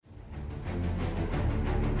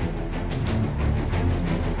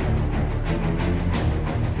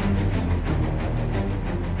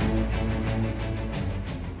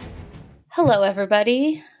Hello,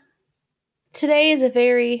 everybody. Today is a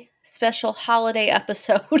very special holiday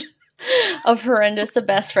episode of Horrendous a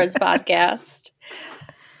Best Friends podcast.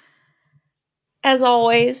 As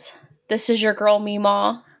always, this is your girl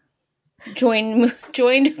Meemaw,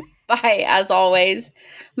 joined by, as always,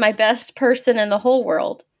 my best person in the whole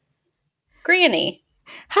world, Granny.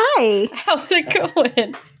 Hi. How's it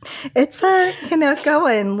going? It's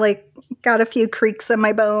going. Got a few creaks in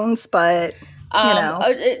my bones, but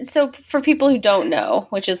So for people who don't know,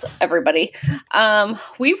 which is everybody,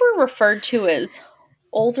 we were referred to as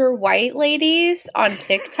older white ladies on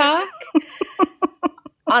TikTok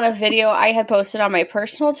on a video I had posted on my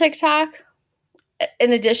personal TikTok,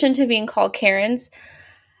 in addition to being called Karens.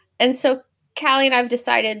 And so Callie and I have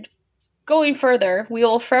decided, going further, we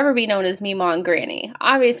will forever be known as Meemaw and Granny.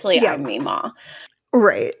 Obviously, yeah. I'm Meemaw.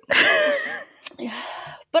 Right.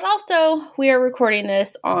 But also, we are recording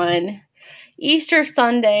this on Easter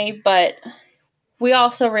Sunday, but we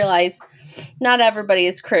also realize not everybody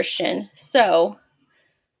is Christian. So,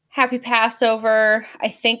 happy Passover. I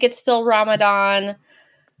think it's still Ramadan.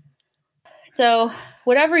 So,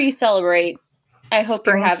 whatever you celebrate, I hope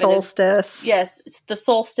Spring you're having solstice. Yes, it's the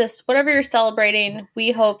solstice. Whatever you're celebrating,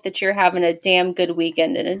 we hope that you're having a damn good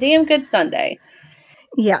weekend and a damn good Sunday.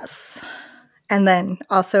 Yes. And then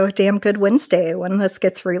also a damn good Wednesday when this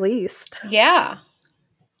gets released. Yeah.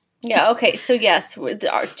 Yeah, okay. So yes,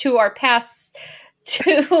 to our past,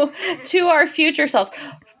 to our future selves,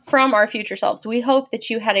 from our future selves, we hope that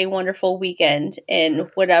you had a wonderful weekend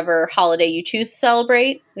in whatever holiday you choose to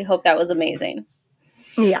celebrate. We hope that was amazing.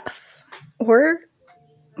 Yes. Or,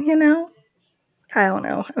 I don't know.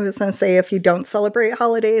 I was going to say if you don't celebrate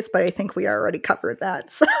holidays, but I think we already covered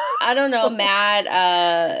that. So. I don't know.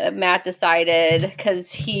 Matt decided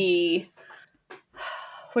because we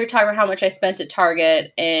were talking about how much I spent at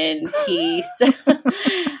Target, and he said,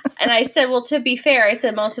 and I said, well, to be fair, I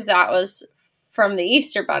said most of that was from the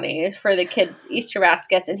Easter Bunny for the kids' Easter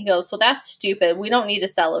baskets. And he goes, well, that's stupid. We don't need to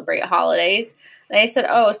celebrate holidays. And I said,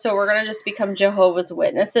 oh, so we're going to just become Jehovah's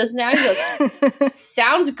Witnesses now? He goes,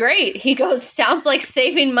 sounds great. He goes, sounds like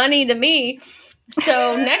saving money to me.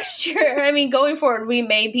 So next year, going forward, we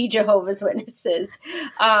may be Jehovah's Witnesses.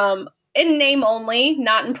 In name only,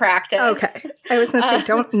 not in practice. Okay. I was going to say,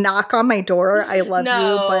 don't knock on my door. I love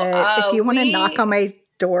you, but if you want to knock on my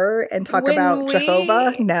door and talk about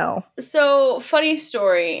Jehovah, no. So, funny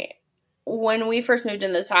story. When we first moved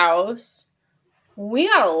in this house, we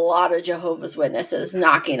got a lot of Jehovah's Witnesses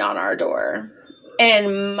knocking on our door.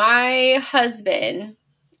 And my husband,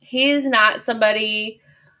 he's not somebody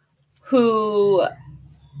who...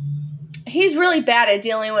 He's really bad at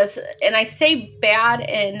dealing with, and I say bad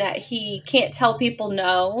in that he can't tell people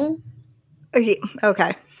no.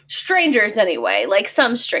 Okay. Strangers, anyway. Like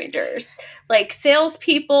some strangers. Like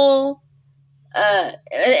salespeople.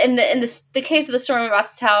 In the case of the story I'm about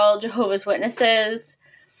to tell, Jehovah's Witnesses.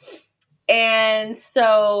 And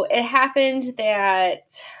so it happened that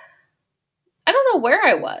I don't know where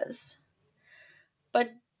I was, but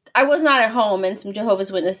I was not at home, and a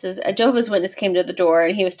Jehovah's Witness came to the door,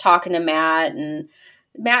 and he was talking to Matt, and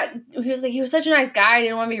Matt, he was such a nice guy, I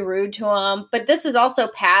didn't want to be rude to him, but this is also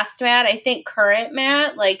past Matt. I think current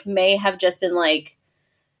Matt, may have just been like,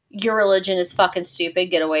 your religion is fucking stupid,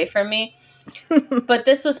 get away from me. But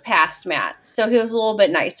this was past Matt, so he was a little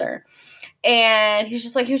bit nicer. And he's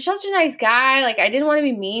just he was such a nice guy, I didn't want to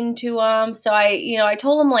be mean to him, so I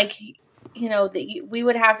told him, that we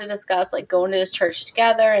would have to discuss, going to this church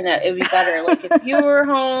together, and that it would be better, if you were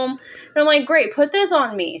home. And I'm like, great, put this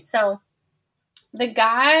on me. So the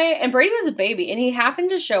guy, and Brady was a baby, and he happened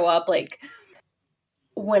to show up,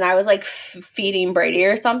 when I was, feeding Brady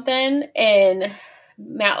or something, and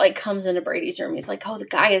Matt, comes into Brady's room. He's like, oh, the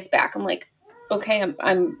guy is back. I'm like, okay,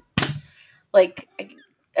 I'm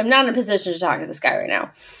not in a position to talk to this guy right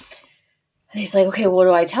now. And he's like, okay, what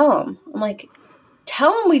do I tell him? I'm like,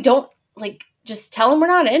 tell him we don't, just tell him we're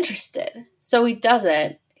not interested. So he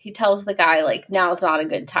doesn't. He tells the guy, now's not a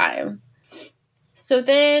good time. So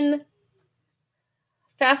then,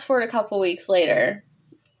 fast forward a couple weeks later,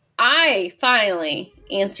 I finally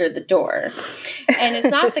answered the door. And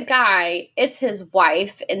it's not the guy, it's his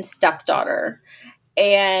wife and stepdaughter.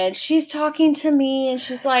 And she's talking to me, and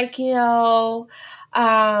she's like,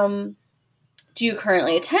 do you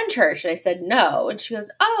currently attend church? And I said, no. And she goes,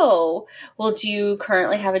 oh, well, do you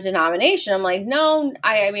currently have a denomination? I'm like, no,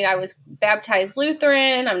 I was baptized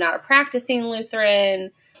Lutheran. I'm not a practicing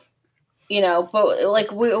Lutheran,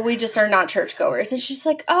 but we just are not churchgoers. And she's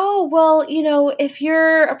like, oh, well, if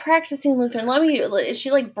you're a practicing Lutheran, she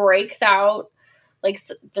breaks out like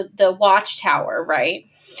the watchtower, right?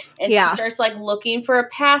 And she starts like looking for a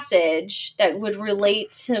passage that would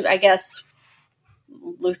relate to, I guess,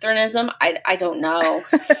 Lutheranism. I don't know.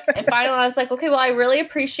 And finally I was like, okay, well, I really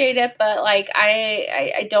appreciate it, but like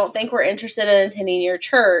I don't think we're interested in attending your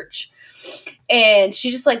church. And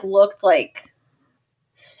she just like looked like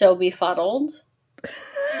so befuddled.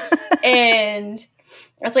 And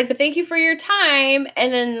I was like, but thank you for your time.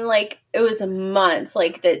 And then like it was months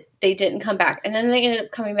like that they didn't come back. And then they ended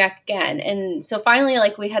up coming back again. And so finally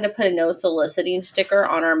like we had to put a no soliciting sticker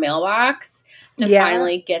on our mailbox to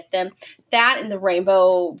finally get them. That and the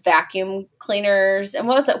rainbow vacuum cleaners. And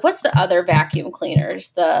what was that? What's the other vacuum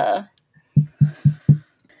cleaners?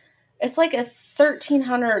 It's like a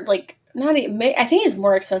 $1,300, like not even, I think it's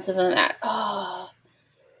more expensive than that. Oh,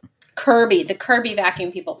 the Kirby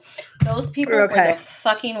vacuum people. Those people were the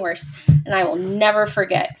fucking worst, and I will never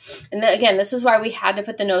forget. And again, this is why we had to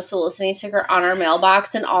put the no soliciting sticker on our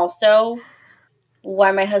mailbox, and also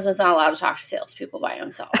why my husband's not allowed to talk to salespeople by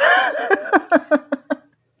himself.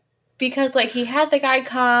 Because like he had the guy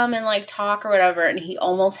come and like talk or whatever, and he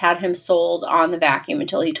almost had him sold on the vacuum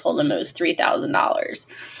until he told him it was $3,000.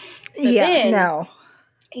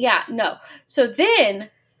 So then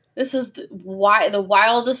this is the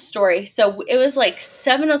wildest story. So it was like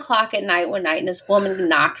 7:00 at night one night, and this woman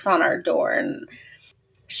knocks on our door, and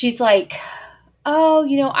she's like, oh,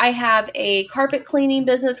 I have a carpet cleaning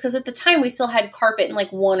business, because at the time we still had carpet in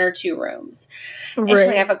like 1 or 2 rooms. And she's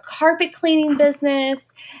like, I have a carpet cleaning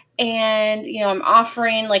business, and, I'm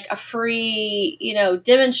offering like a free,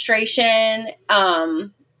 demonstration.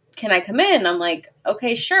 Can I come in? I'm like,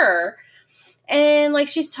 okay, sure. And like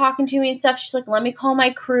she's talking to me and stuff. She's like, let me call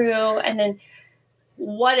my crew. And then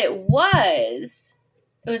what it was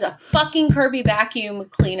a fucking Kirby vacuum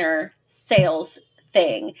cleaner sales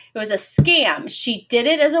thing. It was a scam. She did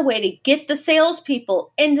it as a way to get the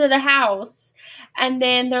salespeople into the house. And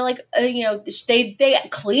then they're like, they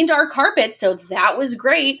cleaned our carpets, so that was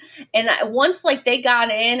great. And once like they got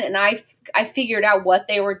in, and I figured out what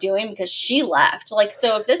they were doing, because she left. Like,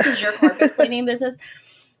 so if this is your carpet cleaning business,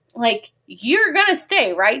 like, you're gonna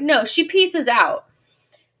stay, right? No, she pieces out.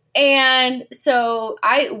 And so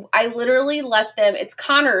I literally let them, it's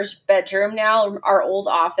Connor's bedroom now, our old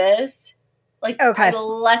office. Like, I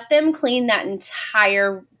let them clean that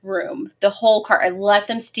entire room, the whole I let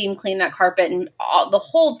them steam clean that carpet and the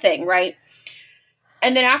whole thing, right?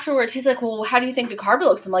 And then afterwards, he's like, well, how do you think the carpet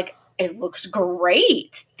looks? I'm like, it looks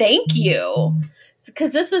great. Thank you.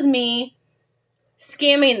 Because this was me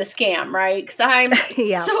scamming the scam, right? Because I'm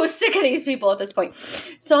so sick of these people at this point.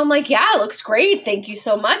 So I'm like, yeah, it looks great. Thank you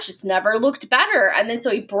so much. It's never looked better. And then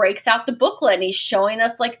so he breaks out the booklet, and he's showing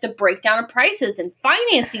us like the breakdown of prices and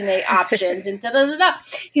financing options and da-da-da-da.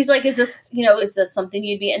 He's like, is this something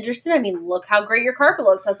you'd be interested in? I mean, look how great your carpet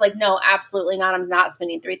looks. I was like, no, absolutely not. I'm not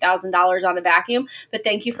spending $3,000 on a vacuum, but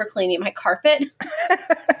thank you for cleaning my carpet.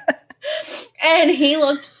 And he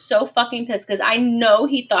looked so fucking pissed, because I know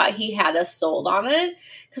he thought he had us sold on it.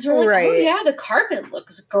 Because we're like, oh yeah, the carpet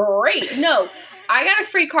looks great. No, I got a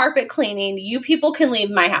free carpet cleaning. You people can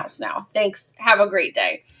leave my house now. Thanks. Have a great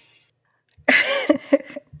day.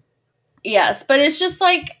 Yes, but it's just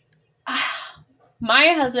like, my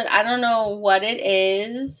husband, I don't know what it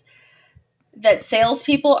is that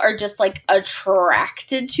salespeople are just like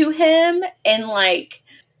attracted to him, and like,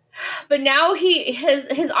 but now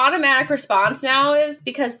his automatic response now is,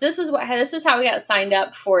 because this is how we got signed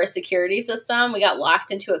up for a security system. We got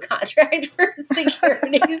locked into a contract for a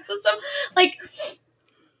security system. Like,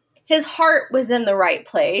 his heart was in the right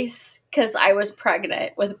place, because I was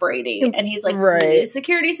pregnant with Brady, and he's like, we need a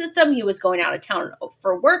security system. He was going out of town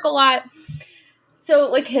for work a lot.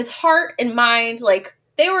 So like his heart and mind, like,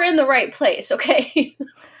 they were in the right place. Okay.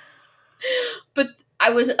 But I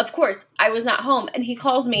was not home, and he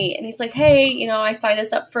calls me, and he's like, hey, I signed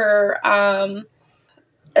us up for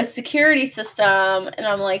a security system. And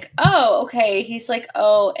I'm like, oh, okay. He's like,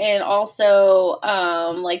 oh, and also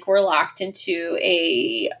like, we're locked into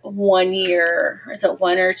a 1 year, is it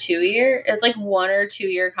 1 or 2 year? It's like 1 or 2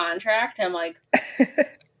 year contract. I'm like,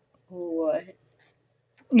 what?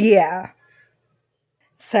 Yeah.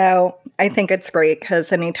 So I think it's great,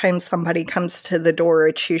 because anytime somebody comes to the door,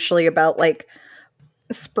 it's usually about like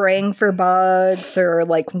spraying for bugs or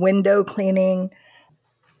like window cleaning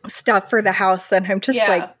stuff for the house. And I'm just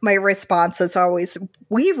like, my response is always,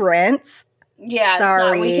 we rent. Yeah.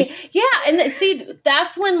 Sorry. And see,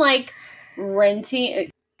 that's when like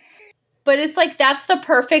renting, but it's like, that's the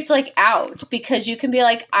perfect like out, because you can be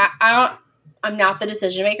like, I'm not the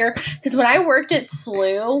decision maker. Because when I worked at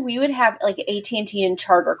SLU, we would have like AT&T and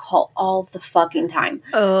Charter call all the fucking time.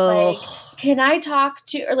 Oh. Like, can I talk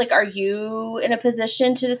to, or like, are you in a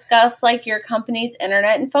position to discuss like your company's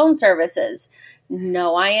internet and phone services?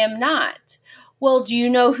 No, I am not. Well, do you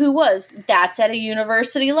know who was? That's at a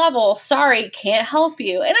university level. Sorry, can't help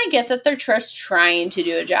you. And I get that they're just trying to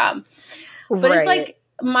do a job. But it's like,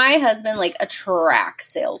 my husband like attracts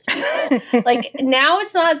salespeople. Like now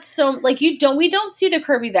it's not so like we don't see the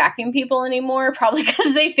Kirby vacuum people anymore, probably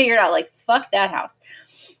because they figured out like fuck that house.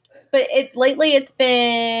 But lately it's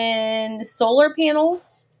been solar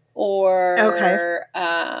panels or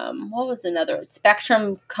what was another?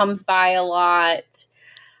 Spectrum comes by a lot.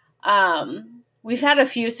 We've had a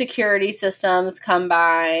few security systems come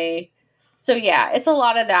by. So yeah, it's a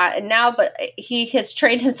lot of that. And now, but he has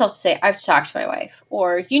trained himself to say, I have to talk to my wife,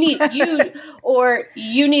 or you need to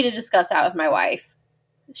discuss that with my wife.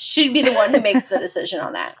 She'd be the one who makes the decision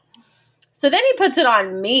on that. So then he puts it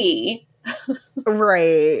on me.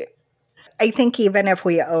 Right. I think even if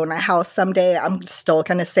we own a house someday, I'm still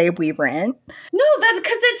going to say we rent. No, that's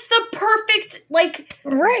because it's the perfect, like,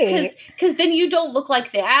 right. Because then you don't look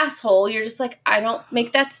like the asshole. You're just like, I don't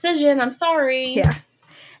make that decision. I'm sorry. Yeah.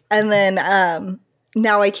 And then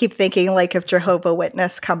now I keep thinking, like, if Jehovah's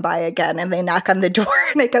Witness come by again and they knock on the door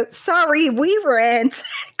and I go, sorry, we rent.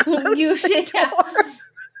 You should. Yeah.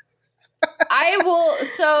 I will.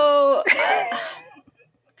 So,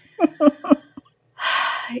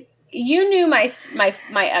 you knew my ex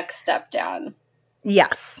stepdad.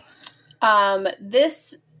 Yes.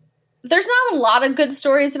 There's not a lot of good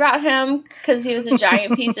stories about him because he was a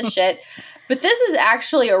giant piece of shit. But this is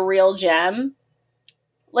actually a real gem.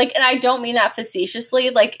 Like, and I don't mean that facetiously.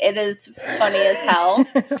 Like, it is funny as hell.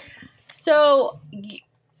 So,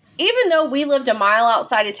 even though we lived a mile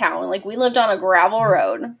outside of town, like, we lived on a gravel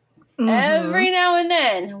road, every now and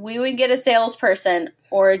then, we would get a salesperson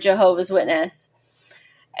or a Jehovah's Witness.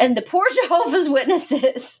 And the poor Jehovah's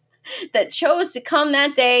Witnesses that chose to come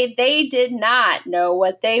that day, they did not know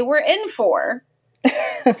what they were in for.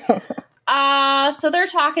 So they're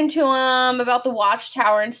talking to him about the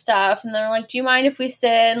watchtower and stuff, and they're like, do you mind if we sit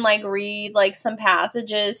and like read like some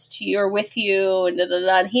passages to you or with you? And,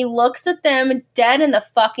 and he looks at them dead in the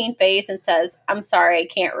fucking face and says, I'm sorry, I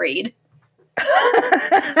can't read.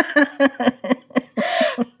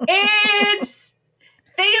 And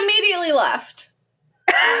they immediately left.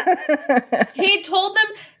 He told them,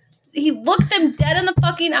 he looked them dead in the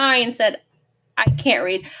fucking eye and said, I can't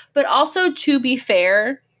read. But also, to be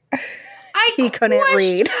fair, he couldn't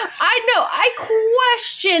read. I know. I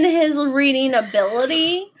question his reading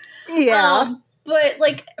ability. Yeah. But,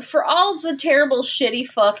 like, for all the terrible, shitty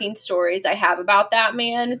fucking stories I have about that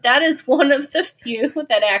man, that is one of the few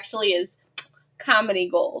that actually is comedy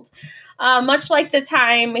gold. Much like the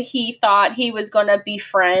time he thought he was going to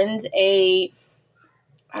befriend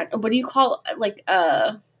what do you call it? Like,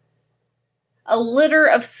 a litter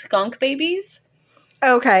of skunk babies.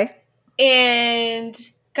 Okay. And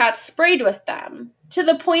got sprayed with them to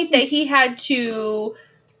the point that he had to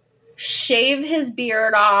shave his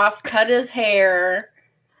beard off, cut his hair.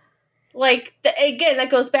 Like, again, that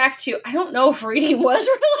goes back to, I don't know if reading was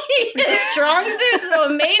really his strong suit, so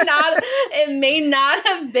it may not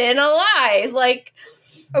have been a lie. Like,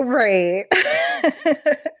 right.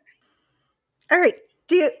 All right.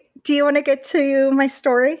 Do you want to get to my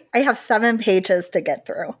story? I have 7 pages to get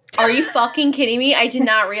through. Are you fucking kidding me? I did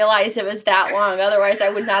not realize it was that long. Otherwise, I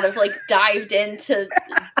would not have, like, dived into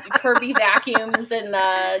Kirby vacuums and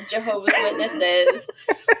Jehovah's Witnesses.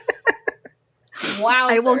 Wow.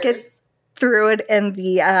 I will get through it in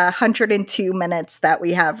the 102 minutes that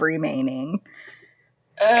we have remaining.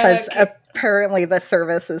 Because apparently the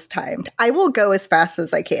service is timed. I will go as fast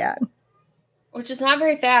as I can. Which is not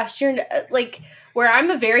very fast. You're, like, where I'm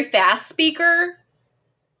a very fast speaker.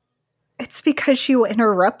 It's because you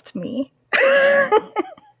interrupt me.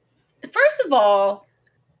 First of all.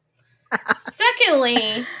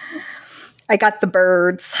 Secondly. I got the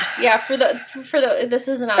birds. Yeah, for the this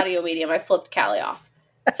is an audio medium. I flipped Callie off.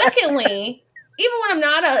 Secondly, even when I'm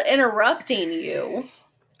not interrupting you.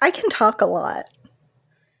 I can talk a lot.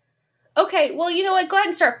 Okay, well, you know what? Go ahead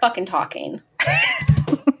and start fucking talking.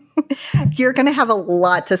 You're going to have a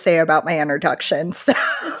lot to say about my introduction. So,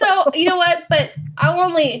 you know what? But I'll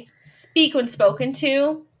only speak when spoken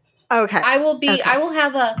to. Okay. I will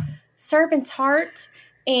have a servant's heart,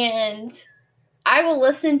 and I will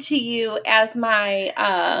listen to you as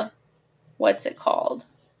my, what's it called?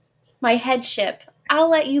 My headship. I'll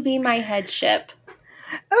let you be my headship.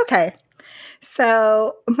 Okay.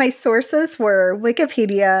 So my sources were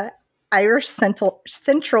Wikipedia,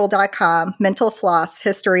 irishcentral.com,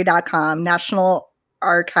 mentalflosshistory.com,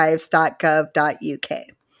 nationalarchives.gov.uk.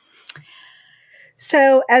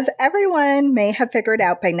 So, as everyone may have figured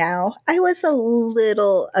out by now, I was a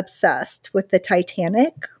little obsessed with the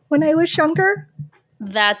Titanic when I was younger.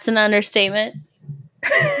 That's an understatement.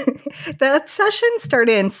 The obsession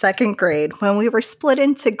started in second grade when we were split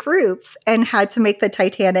into groups and had to make the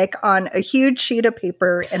Titanic on a huge sheet of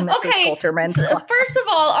paper in Mrs. Coulterman's class. First of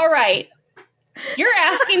all right. You're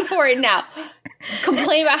asking for it now.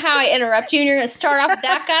 Complain about how I interrupt you and you're going to start off with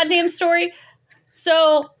that goddamn story.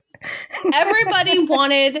 So everybody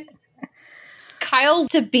wanted Kyle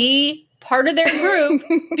to be part of their group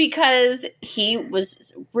because he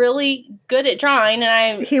was really good at drawing,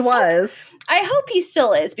 and he was. I hope he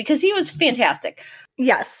still is because he was fantastic.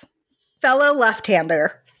 Yes. Fellow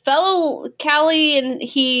left-hander. Fellow Callie and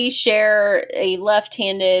he share a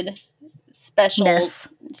left-handed specialness.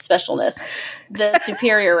 The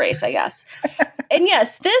superior race, I guess. And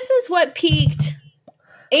yes, this is what piqued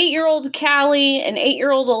 8-year-old Callie and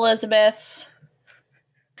 8-year-old Elizabeth's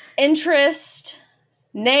interest,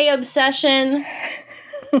 nay obsession,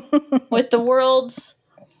 with the world's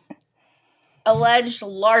alleged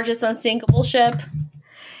largest unsinkable ship.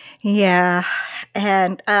 Yeah.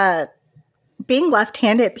 And being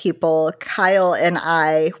left-handed people, Kyle and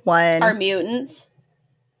I won. Are mutants?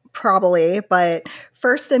 Probably, but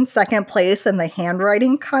first and second place in the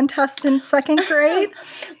handwriting contest in second grade.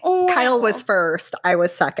 Oh, wow. Kyle was first. I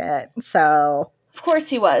was second. So. Of course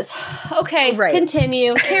he was. Okay, right.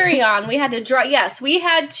 Continue. Carry on. We had to draw. Yes, we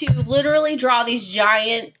had to literally draw these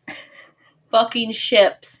giant fucking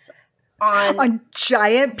ships on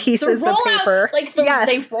giant pieces of paper.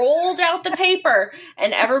 They rolled out the paper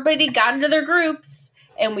and everybody got into their groups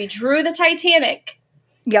and we drew the Titanic.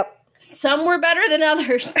 Yep. Some were better than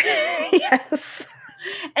others. Yes.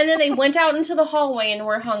 And then they went out into the hallway and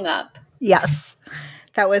were hung up. Yes.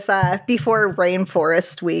 That was before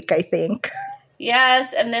Rainforest Week, I think.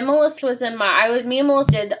 Yes, and then Melissa was in me and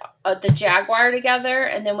Melissa did the Jaguar together,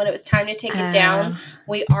 and then when it was time to take it down,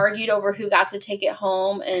 we argued over who got to take it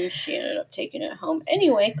home, and she ended up taking it home.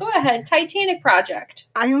 Anyway, go ahead. Titanic project.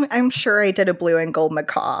 I'm sure I did a blue and gold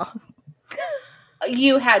macaw.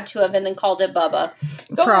 You had to have, and then called it Bubba.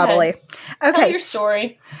 Go Probably. ahead. Okay. Tell your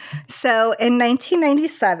story. So in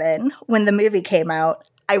 1997, when the movie came out,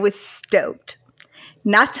 I was stoked.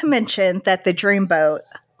 Not to mention that the dreamboat,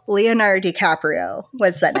 Leonardo DiCaprio,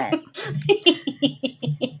 was in it.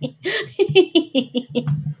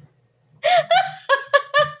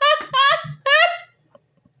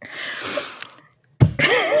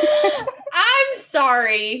 I'm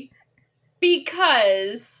sorry,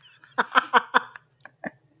 because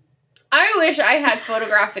I wish I had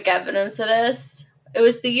photographic evidence of this. It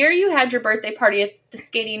was the year you had your birthday party at the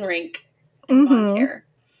skating rink in Montana.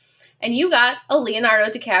 And you got a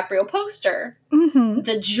Leonardo DiCaprio poster. Mm-hmm.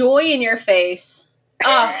 The joy in your face.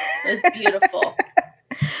 Oh, it was beautiful.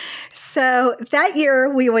 So that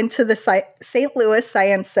year we went to the St. Louis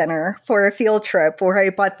Science Center for a field trip where I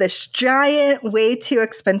bought this giant, way too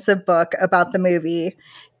expensive book about the movie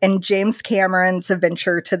and James Cameron's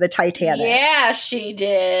adventure to the Titanic. Yeah, she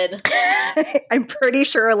did. I'm pretty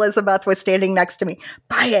sure Elizabeth was standing next to me.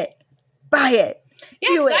 Buy it. Buy it. Yeah,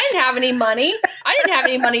 because I didn't have any money. I didn't have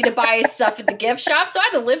any money to buy stuff at the gift shop, so I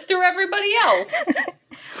had to live through everybody else.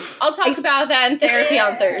 I'll talk about that in therapy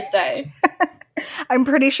on Thursday. I'm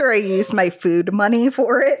pretty sure I used my food money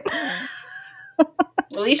for it.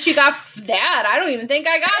 At least you got that. I don't even think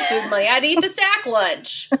I got food money. I'd eat the sack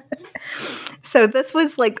lunch. So this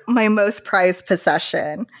was like my most prized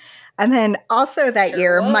possession. And then also that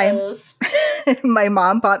year, my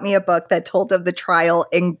mom bought me a book that told of the trial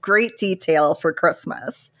in great detail for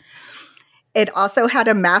Christmas. It also had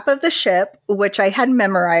a map of the ship, which I had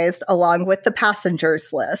memorized along with the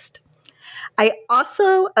passengers list. I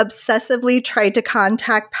also obsessively tried to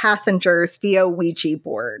contact passengers via Ouija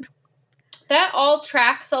board. That all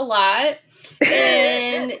tracks a lot.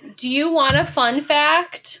 And do you want a fun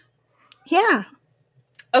fact? Yeah.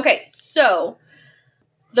 Okay, so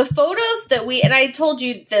the photos that and I told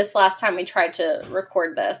you this last time we tried to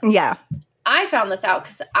record this. Yeah. I found this out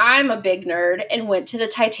because I'm a big nerd and went to the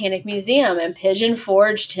Titanic Museum in Pigeon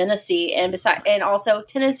Forge, Tennessee. And also,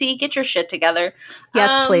 Tennessee, get your shit together.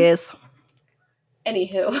 Yes, please.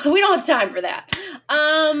 Anywho, we don't have time for that.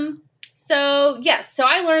 So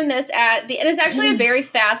I learned this and it's actually a very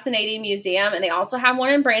fascinating museum, and they also have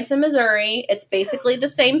one in Branson, Missouri. It's basically the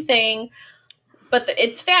same thing, but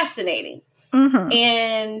it's fascinating. Mm-hmm.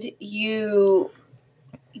 And you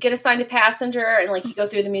get assigned a passenger, and you go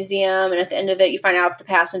through the museum, and at the end of it, you find out if the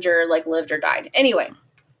passenger lived or died. Anyway,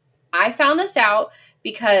 I found this out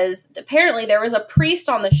because apparently there was a priest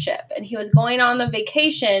on the ship, and he was going on the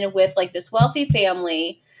vacation with this wealthy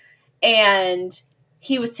family, and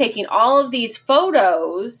he was taking all of these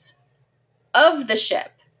photos of the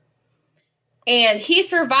ship. And he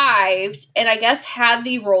survived, and I guess had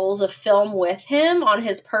the rolls of film with him on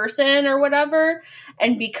his person or whatever.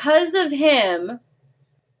 And because of him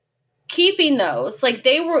keeping those, like,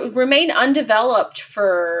 they remained undeveloped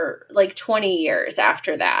for like 20 years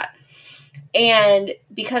after that. And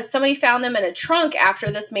because somebody found them in a trunk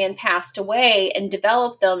after this man passed away and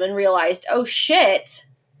developed them and realized, oh shit,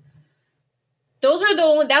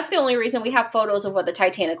 that's the only reason we have photos of what the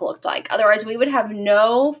Titanic looked like. Otherwise, we would have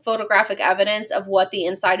no photographic evidence of what the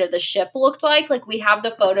inside of the ship looked like. Like, we have the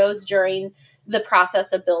photos during the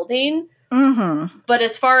process of building. Mm-hmm. But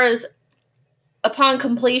as far as upon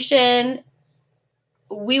completion,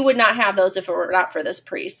 we would not have those if it were not for this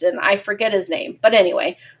priest. And I forget his name. But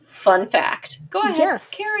anyway, fun fact. Go ahead. Yes.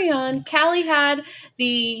 Carry on. Callie had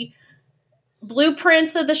the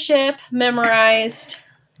blueprints of the ship memorized.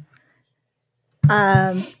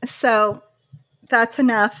 So that's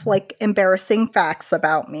enough, like, embarrassing facts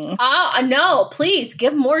about me. No, please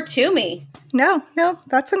give more to me. No,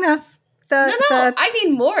 that's enough. I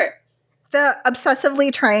need more. The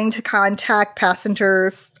obsessively trying to contact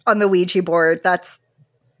passengers on the Ouija board, that's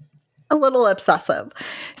a little obsessive.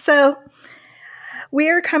 So we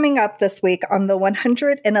are coming up this week on the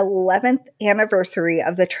 111th anniversary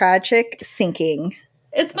of the tragic sinking.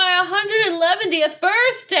 It's my 111th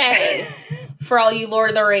birthday for all you Lord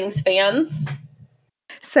of the Rings fans.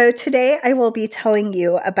 So today I will be telling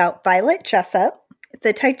you about Violet Jessop,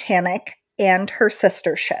 the Titanic, and her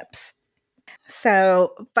sister ships.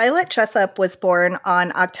 So Violet Jessop was born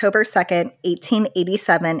on October 2nd,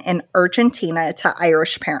 1887 in Argentina to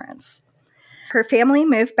Irish parents. Her family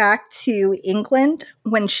moved back to England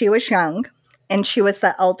when she was young, and she was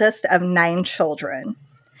the eldest of 9 children.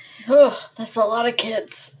 Ugh, that's a lot of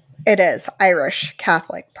kids. It is. Irish,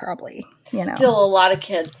 Catholic, probably. Still a lot of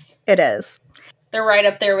kids. It is. They're right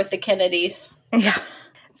up there with the Kennedys. Yeah.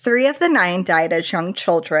 3 of the 9 died as young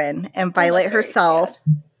children, and Violet herself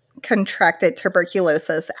contracted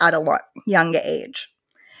tuberculosis at a young age.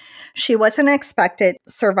 She wasn't expected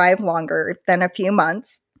to survive longer than a few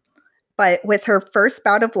months, but with her first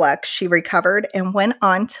bout of luck, she recovered and went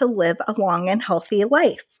on to live a long and healthy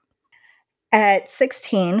life. At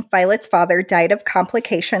 16, Violet's father died of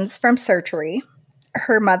complications from surgery.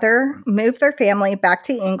 Her mother moved their family back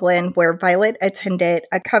to England, where Violet attended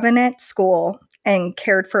a convent school and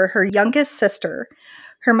cared for her youngest sister.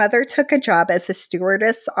 Her mother took a job as a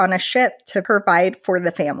stewardess on a ship to provide for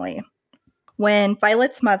the family. When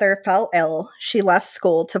Violet's mother fell ill, she left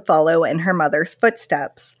school to follow in her mother's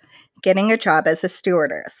footsteps, getting a job as a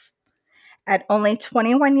stewardess. At only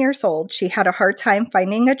 21 years old, she had a hard time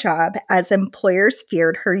finding a job as employers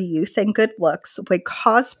feared her youth and good looks would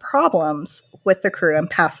cause problems with the crew and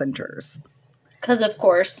passengers. Because, of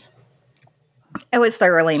course. It was the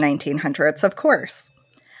early 1900s, of course.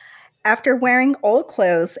 After wearing old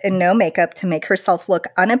clothes and no makeup to make herself look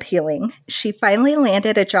unappealing, she finally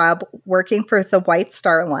landed a job working for the White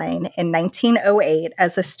Star Line in 1908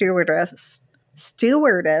 as a stewardess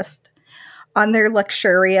on their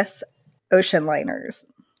luxurious ocean liners.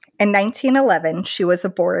 In 1911, she was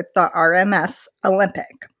aboard the RMS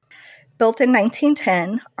Olympic. Built in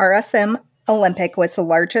 1910, RSM Olympic was the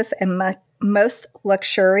largest and most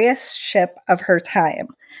luxurious ship of her time,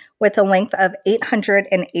 with a length of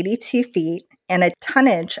 882 feet and a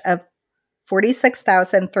tonnage of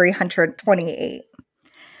 46,328.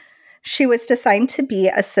 She was designed to be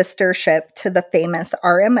a sister ship to the famous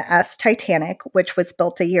RMS Titanic, which was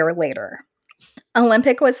built a year later.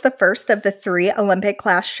 Olympic was the first of the 3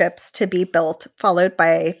 Olympic-class ships to be built, followed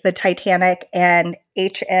by the Titanic and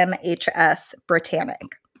HMHS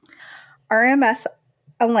Britannic. RMS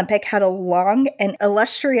Olympic had a long and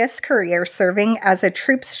illustrious career serving as a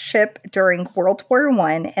troops ship during World War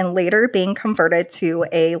I and later being converted to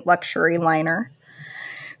a luxury liner.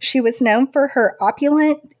 She was known for her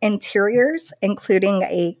opulent interiors, including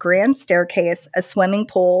a grand staircase, a swimming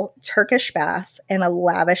pool, Turkish baths, and a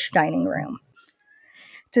lavish dining room.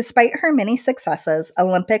 Despite her many successes,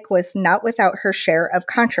 Olympic was not without her share of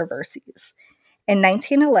controversies. In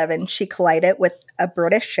 1911, she collided with a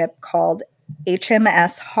British ship called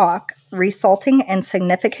HMS Hawke, resulting in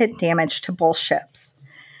significant damage to both ships.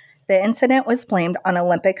 The incident was blamed on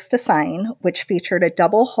Olympic's design, which featured a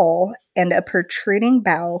double hull and a protruding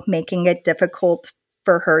bow, making it difficult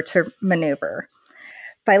for her to maneuver.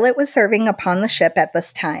 Violet was serving upon the ship at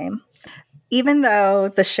this time. Even though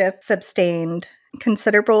the ship sustained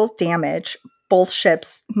considerable damage, both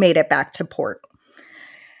ships made it back to port.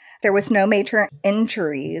 There was no major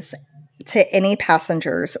injuries to any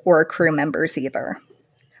passengers or crew members either.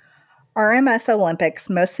 RMS Olympic's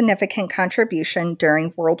most significant contribution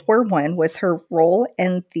during World War I was her role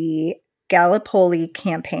in the Gallipoli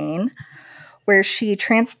campaign, where she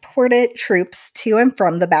transported troops to and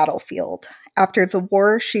from the battlefield. After the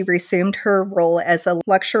war, she resumed her role as a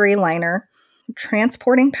luxury liner,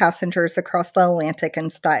 transporting passengers across the Atlantic in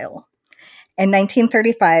style. In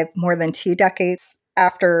 1935, more than 2 decades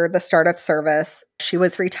after the start of service, she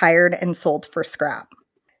was retired and sold for scrap.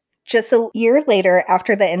 Just a year later,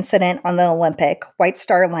 after the incident on the Olympic, White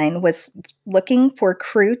Star Line was looking for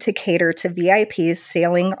crew to cater to VIPs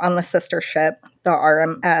sailing on the sister ship, the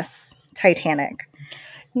RMS Titanic.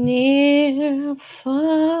 Near,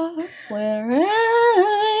 far, wherever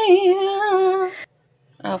you are.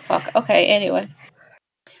 Oh, fuck. Okay, anyway.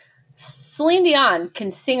 Celine Dion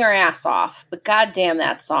can sing her ass off, but goddamn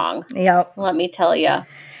that song. Yep. Let me tell you.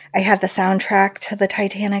 I had the soundtrack to the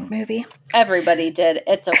Titanic movie. Everybody did.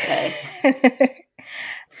 It's okay.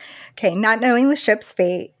 Okay, not knowing the ship's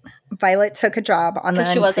fate, Violet took a job on the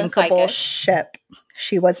unsinkable ship.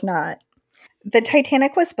 She was not. The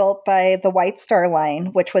Titanic was built by the White Star Line,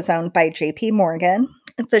 which was owned by J.P. Morgan.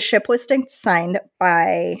 The ship was designed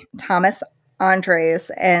by Thomas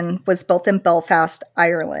Andres and was built in Belfast,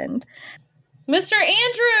 Ireland. Mr.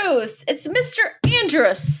 Andrews! It's Mr.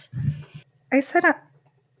 Andrews! I said...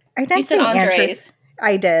 I didn't say Andres.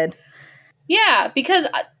 I did. Yeah, because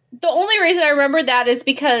the only reason I remember that is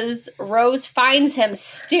because Rose finds him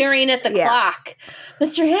staring at the clock.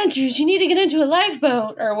 Mr. Andrews, you need to get into a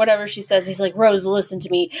lifeboat, or whatever she says. He's like, Rose, listen to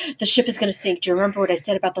me. The ship is going to sink. Do you remember what I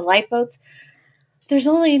said about the lifeboats? There's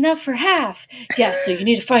only enough for half. Yes, so you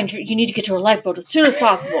need to get to a lifeboat as soon as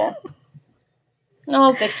possible.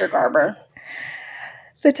 Oh, Victor Garber.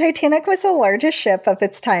 The Titanic was the largest ship of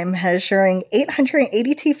its time, measuring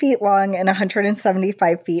 882 feet long and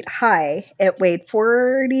 175 feet high. It weighed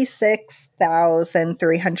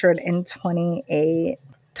 46,328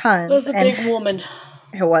 tons. That was a big woman.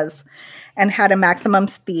 It was. And had a maximum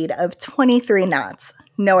speed of 23 knots.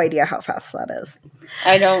 No idea how fast that is.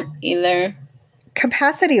 I don't either.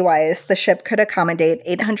 Capacity-wise, the ship could accommodate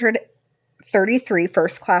 833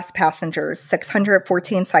 first-class passengers,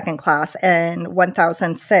 614 second-class, and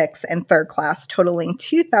 1,006 in third-class, totaling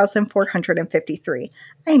 2,453.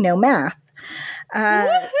 I know math.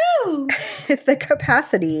 Woohoo! The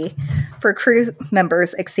capacity for crew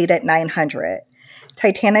members exceeded 900.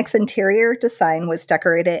 Titanic's interior design was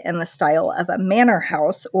decorated in the style of a manor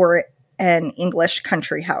house or an English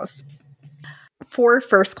country house. For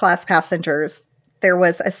first-class passengers, there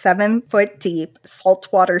was a 7-foot-deep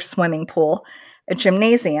saltwater swimming pool, a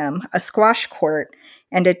gymnasium, a squash court,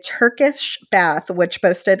 and a Turkish bath, which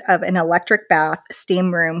boasted of an electric bath,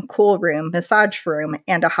 steam room, cool room, massage room,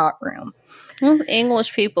 and a hot room. Well,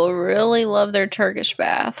 English people really love their Turkish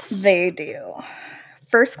baths. They do.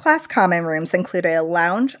 First-class common rooms included a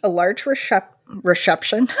lounge, a large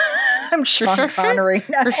reception. I'm Sean Connery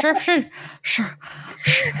now. Reception.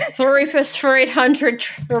 Therapist for 800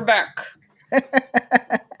 Trebek.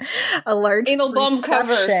 A large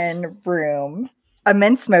reception room, a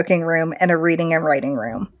men's smoking room, and a reading and writing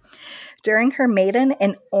room. During her maiden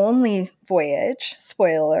and only voyage,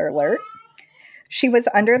 spoiler alert, she was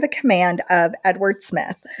under the command of Edward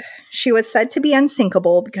Smith. She was said to be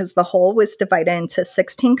unsinkable because the hull was divided into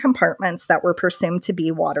 16 compartments that were presumed to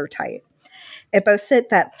be watertight. It boasted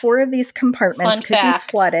that 4 of these compartments could be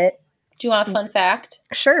flooded. Do you want a fun fact?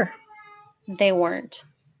 Sure. They weren't.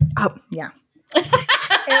 Oh, yeah. I'm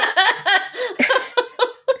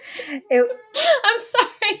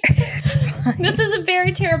sorry. It's fine. This is a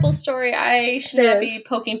very terrible story. I should not be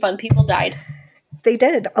poking fun. People died. They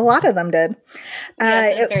did. A lot of them did.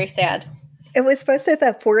 Yes, it's very sad. It was posted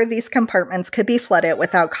that 4 of these compartments could be flooded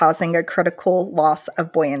without causing a critical loss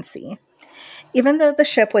of buoyancy. Even though the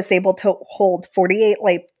ship was able to hold 48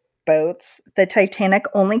 lifeboats, the Titanic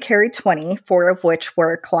only carried 20, 4 of which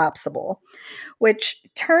were collapsible, which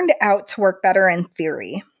turned out to work better in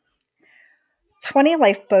theory. 20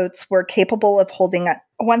 lifeboats were capable of holding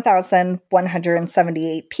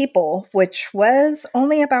 1,178 people, which was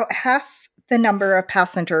only about half the number of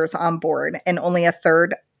passengers on board and only a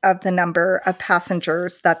third of the number of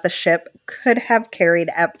passengers that the ship could have carried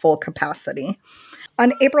at full capacity.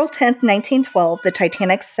 On April 10th, 1912, the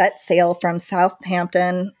Titanic set sail from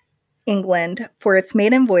Southampton, England, for its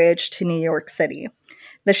maiden voyage to New York City.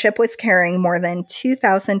 The ship was carrying more than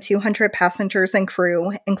 2,200 passengers and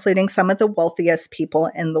crew, including some of the wealthiest people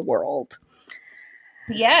in the world.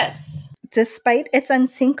 Yes. Despite its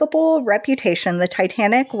unsinkable reputation, the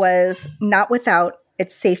Titanic was not without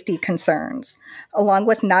its safety concerns. Along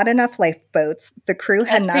with not enough lifeboats, the crew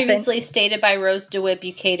had not been... As previously stated by Rose DeWitt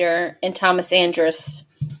Bucator and Thomas Andrus.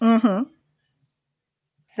 Mm-hmm.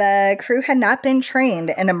 The crew had not been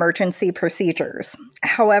trained in emergency procedures.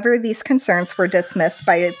 However, these concerns were dismissed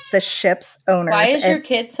by the ship's owners. Why is your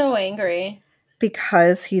kid so angry?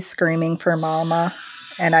 Because he's screaming for mama,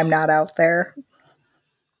 and I'm not out there.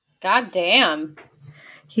 God damn.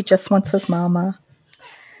 He just wants his mama.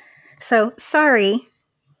 So, sorry.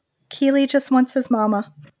 Keeley just wants his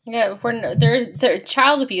mama. Yeah, their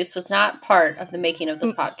child abuse was not part of the making of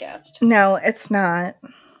this podcast. No, it's not.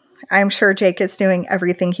 I'm sure Jake is doing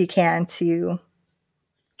everything he can to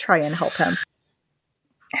try and help him.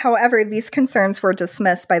 However, these concerns were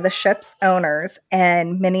dismissed by the ship's owners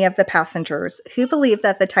and many of the passengers who believed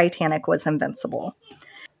that the Titanic was invincible.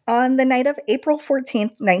 On the night of April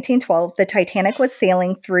 14th, 1912, the Titanic was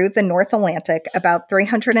sailing through the North Atlantic about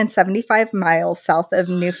 375 miles south of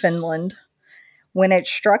Newfoundland when it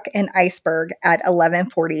struck an iceberg at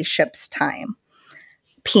 11:40 ship's time.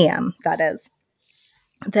 PM, that is.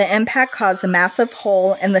 The impact caused a massive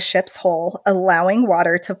hole in the ship's hull, allowing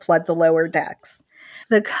water to flood the lower decks.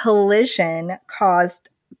 The collision caused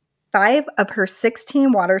 5 of her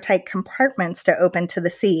 16 watertight compartments to open to the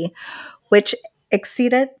sea, which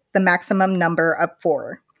exceeded the maximum number of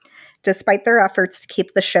 4. Despite their efforts to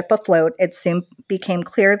keep the ship afloat, it soon became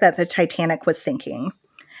clear that the Titanic was sinking.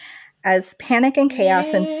 As panic and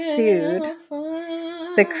chaos ensued,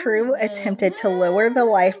 the crew attempted to lower the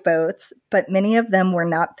lifeboats, but many of them were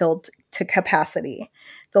not filled to capacity.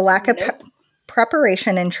 The lack of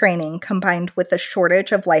preparation and training, combined with the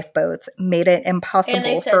shortage of lifeboats, made it impossible. And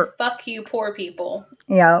they said, "Fuck you, poor people."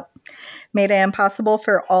 Yeah, made it impossible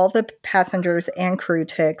for all the passengers and crew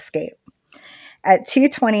to escape. At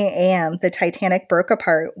 2:20 a.m., the Titanic broke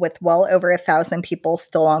apart with well over 1,000 people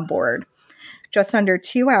still on board. Just under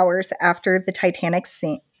 2 hours after the Titanic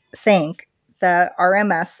sank, the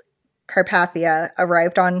RMS Carpathia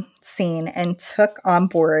arrived on scene and took on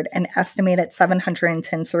board an estimated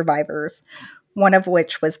 710 survivors, one of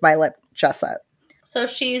which was Violet Jessop. So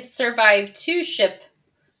she's survived 2 ship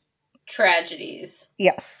tragedies.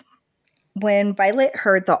 Yes. When Violet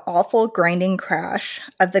heard the awful grinding crash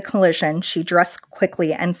of the collision, she dressed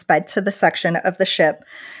quickly and sped to the section of the ship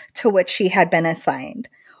to which she had been assigned.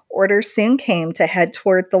 Orders soon came to head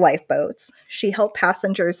toward the lifeboats. She helped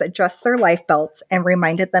passengers adjust their life belts and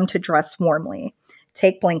reminded them to dress warmly,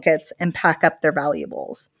 take blankets, and pack up their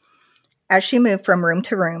valuables. As she moved from room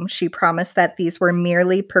to room, she promised that these were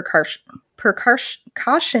merely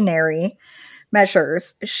precautionary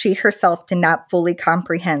measures. She herself did not fully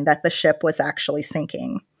comprehend that the ship was actually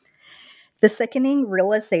sinking. The sickening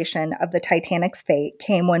realization of the Titanic's fate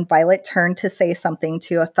came when Violet turned to say something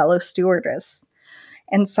to a fellow stewardess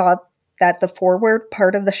and saw that the forward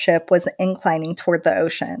part of the ship was inclining toward the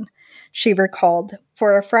ocean. She recalled,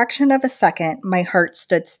 "For a fraction of a second, my heart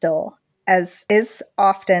stood still, as is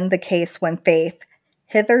often the case when faith,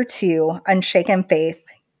 hitherto unshaken faith,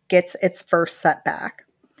 gets its first setback."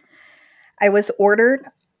 I was ordered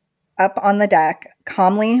up on the deck.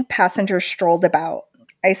 Calmly, passengers strolled about.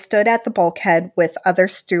 I stood at the bulkhead with other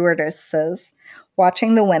stewardesses,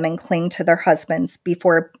 watching the women cling to their husbands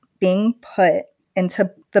before being put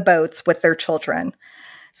into the boats with their children.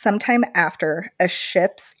 Sometime after, a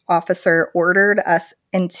ship's officer ordered us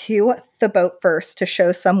into the boat first to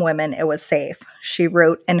show some women it was safe, she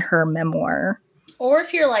wrote in her memoir. Or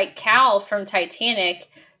if you're like Cal from Titanic,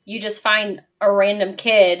 you just find a random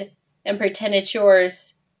kid and pretend it's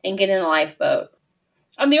yours and get in a lifeboat.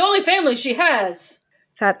 I'm the only family she has.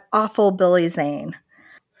 That awful Billy Zane.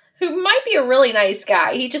 Who might be a really nice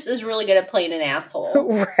guy. He just is really good at playing an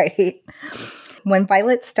asshole. Right. When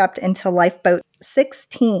Violet stepped into lifeboat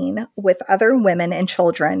 16 with other women and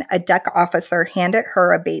children, a deck officer handed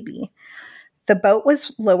her a baby. The boat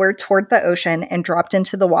was lowered toward the ocean and dropped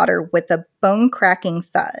into the water with a bone-cracking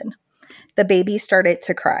thud. The baby started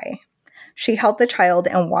to cry. She held the child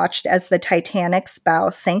and watched as the Titanic's bow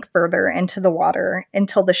sank further into the water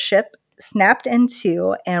until the ship snapped in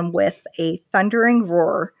two and with a thundering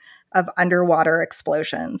roar of underwater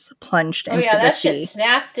explosions plunged into the sea. Oh yeah, that shit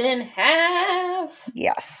snapped in half.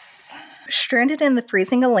 Yes. Stranded in the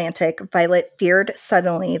freezing Atlantic, Violet feared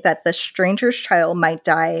suddenly that the stranger's child might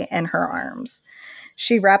die in her arms.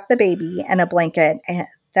 She wrapped the baby in a blanket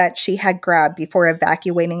that she had grabbed before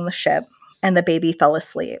evacuating the ship, and the baby fell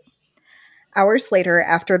asleep. Hours later,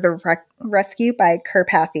 after the rescue by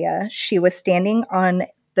Carpathia, she was standing on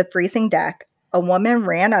the freezing deck. A woman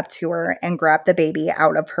ran up to her and grabbed the baby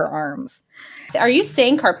out of her arms. Are you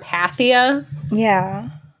saying Carpathia? Yeah.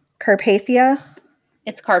 Carpathia?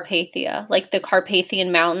 It's Carpathia. Like the Carpathian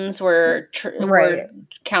Mountains where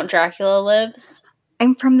Count Dracula lives.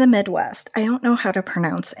 I'm from the Midwest. I don't know how to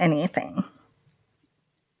pronounce anything.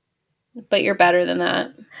 But you're better than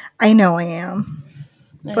that. I know I am.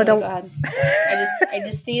 Oh But my God.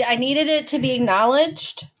 I needed it to be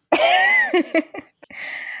acknowledged.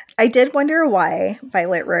 I did wonder why,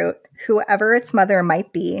 Violet wrote, whoever its mother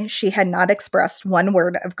might be, she had not expressed one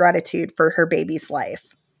word of gratitude for her baby's life.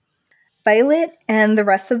 Violet and the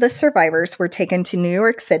rest of the survivors were taken to New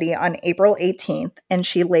York City on April 18th, and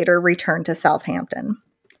she later returned to Southampton.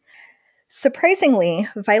 Surprisingly,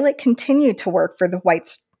 Violet continued to work for the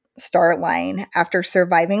White Star Line after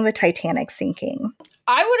surviving the Titanic sinking.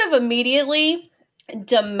 I would have immediately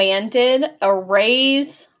demanded a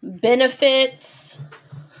raise, benefits,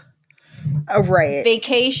 Right.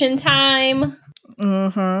 vacation time.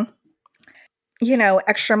 Mm-hmm. You know,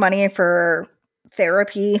 extra money for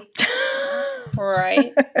therapy.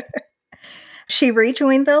 Right. She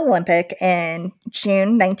rejoined the Olympic in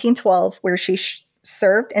June 1912, where she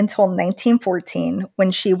served until 1914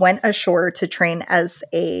 when she went ashore to train as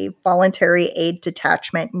a voluntary aid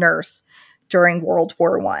detachment nurse during World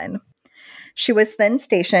War I. She was then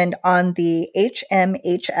stationed on the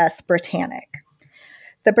HMHS Britannic.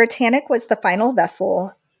 The Britannic was the final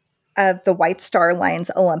vessel of the White Star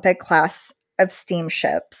Line's Olympic class of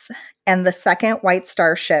steamships and the second White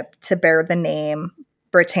Star ship to bear the name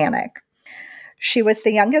Britannic. She was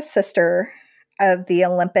the youngest sister of the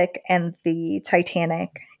Olympic and the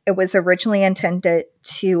Titanic. It was originally intended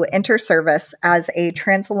to enter service as a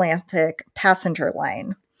transatlantic passenger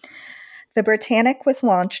line. The Britannic was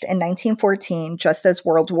launched in 1914, just as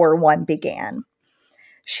World War I began.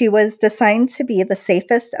 She was designed to be the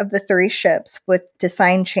safest of the three ships, with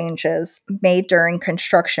design changes made during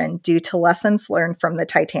construction due to lessons learned from the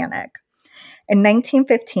Titanic. In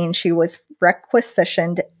 1915, she was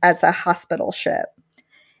requisitioned as a hospital ship.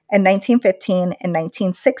 In 1915 and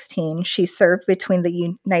 1916, she served between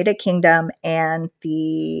the United Kingdom and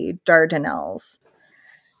the Dardanelles.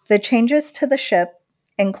 The changes to the ship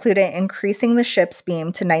included increasing the ship's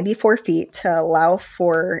beam to 94 feet to allow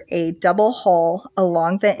for a double hull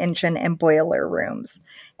along the engine and boiler rooms,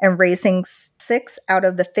 and raising 6 out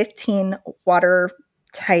of the 15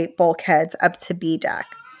 watertight bulkheads up to B deck.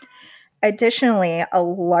 Additionally, a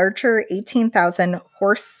larger 18,000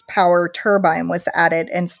 horsepower turbine was added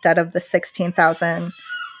instead of the 16,000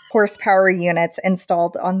 horsepower units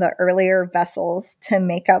installed on the earlier vessels to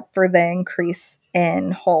make up for the increase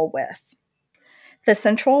in hull width. The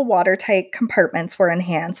central watertight compartments were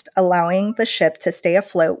enhanced, allowing the ship to stay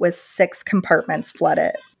afloat with 6 compartments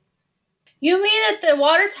flooded. You mean that the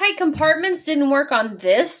watertight compartments didn't work on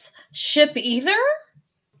this ship either?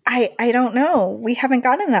 I don't know. We haven't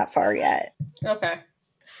gotten that far yet. Okay.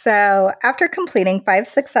 So, after completing 5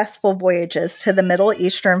 successful voyages to the Middle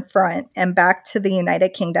Eastern Front and back to the United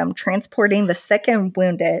Kingdom, transporting the sick and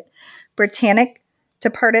wounded, Britannic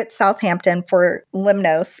departed Southampton for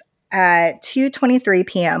Lemnos at 2:23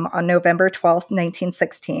 p.m. on November 12,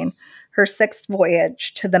 1916, her 6th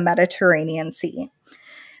voyage to the Mediterranean Sea.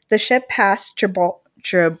 The ship passed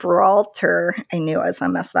Gibraltar, I knew I was going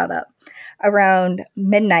to mess that up, around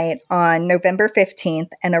midnight on November 15th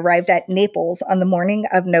and arrived at Naples on the morning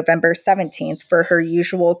of November 17th for her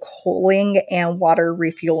usual coaling and water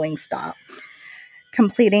refueling stop,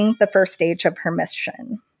 completing the first stage of her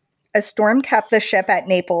mission. A storm kept the ship at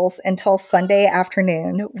Naples until Sunday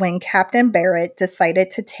afternoon, when Captain Barrett decided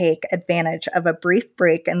to take advantage of a brief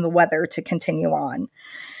break in the weather to continue on.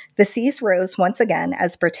 The seas rose once again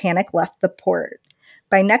as Britannic left the port.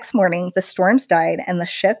 By next morning, the storms died and the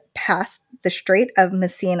ship passed the Strait of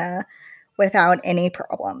Messina without any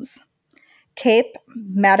problems. Cape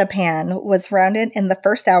Matapan was rounded in the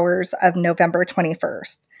first hours of November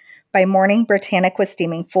 21st. By morning, Britannic was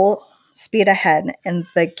steaming full speed ahead in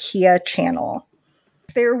the Kia Channel.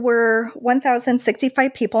 There were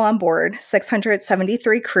 1,065 people on board,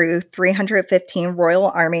 673 crew, 315 Royal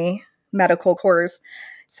Army Medical Corps,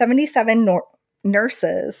 77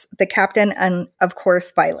 nurses, the captain, and, of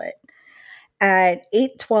course, Violet. At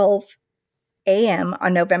 8:12 a.m.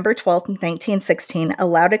 on November 12, 1916, a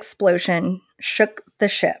loud explosion shook the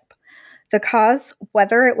ship. The cause,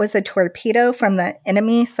 whether it was a torpedo from the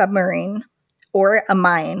enemy submarine or a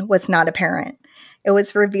mine, was not apparent. It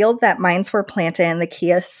was revealed that mines were planted in the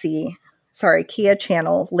Kia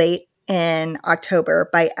Channel late in October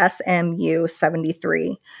by SMU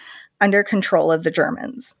 73 under control of the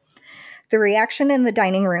Germans. The reaction in the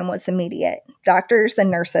dining room was immediate. Doctors and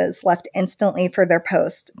nurses left instantly for their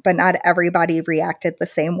posts, but not everybody reacted the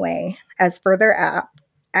same way. As further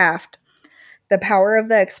aft, the power of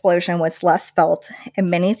the explosion was less felt, and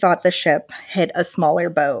many thought the ship hit a smaller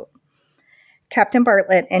boat. Captain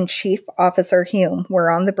Bartlett and Chief Officer Hume were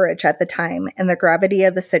on the bridge at the time, and the gravity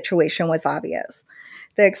of the situation was obvious.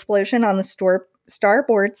 The explosion on the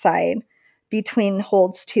starboard side between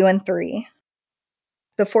holds 2 and 3.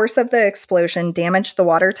 The force of the explosion damaged the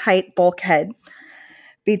watertight bulkhead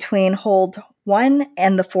between hold 1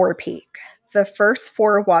 and the forepeak. The first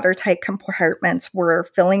 4 watertight compartments were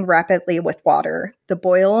filling rapidly with water. The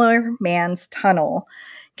boiler man's tunnel,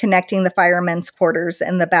 connecting the firemen's quarters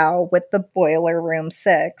in the bow with the boiler room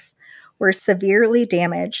 6, were severely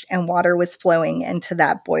damaged, and water was flowing into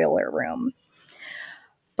that boiler room.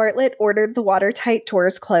 Bartlett ordered the watertight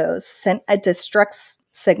doors closed, sent a distress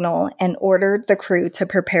signal, and ordered the crew to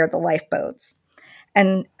prepare the lifeboats.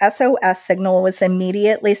 An SOS signal was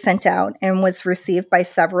immediately sent out and was received by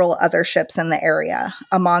several other ships in the area,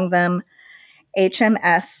 among them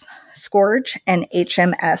HMS Scourge and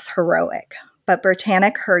HMS Heroic. But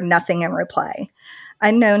Britannic heard nothing in reply.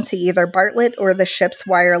 Unknown to either Bartlett or the ship's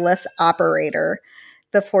wireless operator,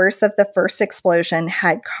 the force of the first explosion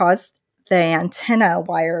had caused the antenna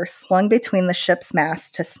wire slung between the ship's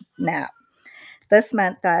masts to snap. This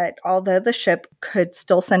meant that although the ship could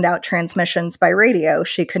still send out transmissions by radio,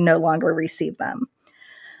 she could no longer receive them.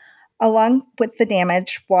 Along with the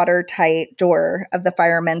damaged watertight door of the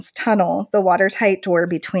firemen's tunnel, the watertight door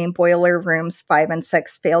between boiler rooms 5 and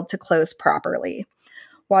 6 failed to close properly.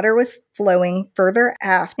 Water was flowing further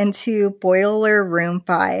aft into boiler room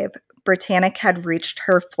 5. Britannic had reached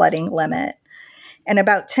her flooding limit. In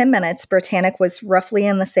about 10 minutes, Britannic was roughly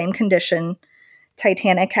in the same condition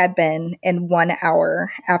Titanic had been in 1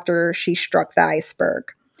 hour after she struck the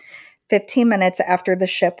iceberg. 15 minutes after the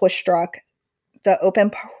ship was struck, the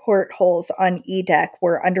open portholes on E deck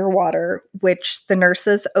were underwater, which the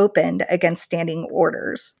nurses opened against standing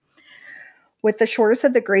orders. With the shores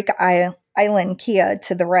of the Greek island Kea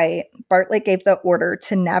to the right, Bartlett gave the order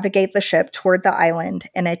to navigate the ship toward the island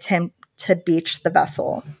and attempt to beach the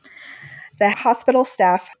vessel. The hospital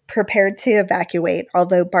staff prepared to evacuate,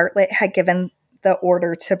 although Bartlett had given the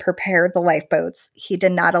order to prepare the lifeboats. He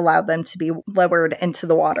did not allow them to be lowered into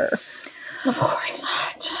the water. Of course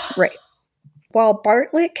not. Right. While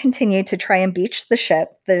Bartlett continued to try and beach the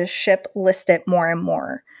ship listed more and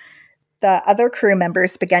more. The other crew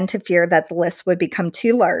members began to fear that the list would become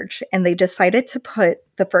too large, and they decided to put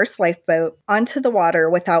the first lifeboat onto the water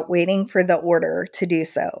without waiting for the order to do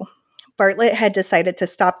so. Bartlett had decided to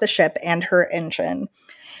stop the ship and her engine.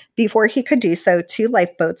 Before he could do so, 2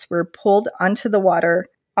 lifeboats were pulled onto the water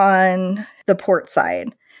on the port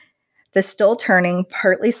side. The still turning,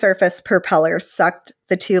 partly surface propeller sucked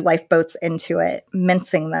the 2 lifeboats into it,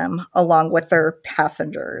 mincing them along with their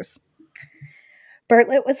passengers.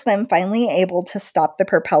 Bartlett was then finally able to stop the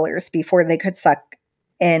propellers before they could suck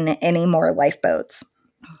in any more lifeboats.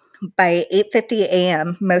 By 8:50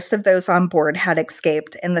 a.m., most of those on board had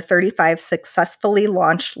escaped, and the 35 successfully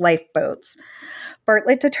launched lifeboats.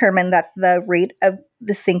 Bartlett determined that the rate of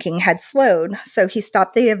the sinking had slowed, so he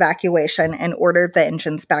stopped the evacuation and ordered the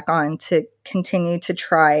engines back on to continue to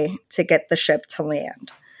try to get the ship to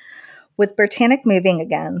land. With Britannic moving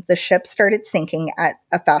again, the ship started sinking at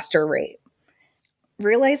a faster rate.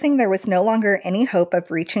 Realizing there was no longer any hope of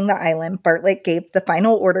reaching the island, Bartlett gave the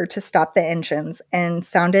final order to stop the engines and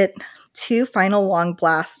sounded 2 final long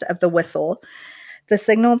blasts of the whistle, the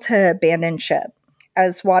signal to abandon ship.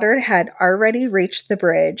 As water had already reached the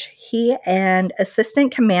bridge, he and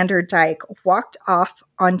Assistant Commander Dyke walked off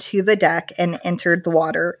onto the deck and entered the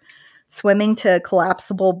water, swimming to a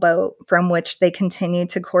collapsible boat from which they continued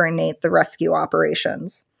to coordinate the rescue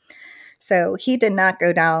operations. So he did not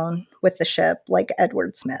go down with the ship like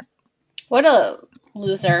Edward Smith. What a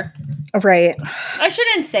loser. Right. I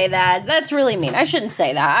shouldn't say that. That's really mean. I shouldn't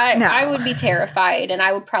say that. No. I would be terrified, and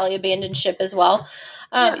I would probably abandon ship as well.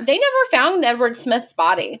 Yeah. They never found Edward Smith's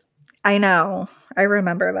body. I know. I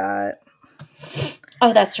remember that.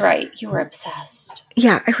 Oh, that's right. You were obsessed.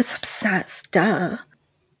 Yeah, I was obsessed. Duh.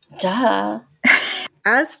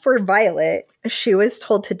 As for Violet, she was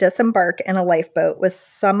told to disembark in a lifeboat with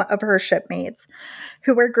some of her shipmates,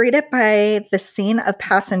 who were greeted by the scene of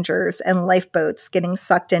passengers and lifeboats getting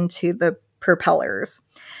sucked into the propellers.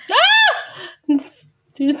 Ah!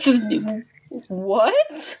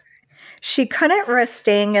 What? She couldn't risk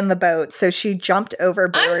staying in the boat, so she jumped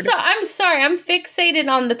overboard. I'm sorry. I'm fixated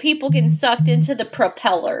on the people getting sucked into the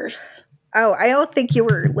propellers. Oh, I don't think you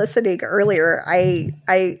were listening earlier.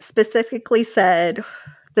 I specifically said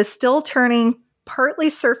the still turning, partly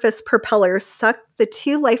surface propeller sucked the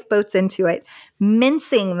 2 lifeboats into it,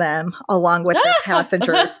 mincing them along with their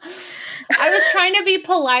passengers. I was trying to be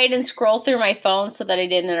polite and scroll through my phone so that I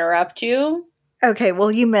didn't interrupt you. Okay,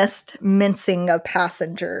 well, you missed mincing of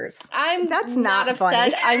passengers. That's not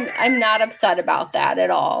upset. funny. I'm not upset about that at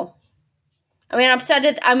all. I mean, I'm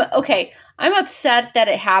I'm upset that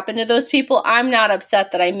it happened to those people. I'm not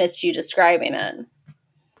upset that I missed you describing it.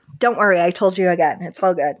 Don't worry, I told you again. It's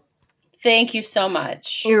all good. Thank you so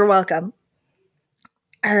much. You're welcome.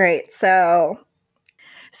 All right, so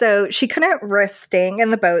she couldn't risk staying in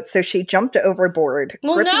the boat, so she jumped overboard.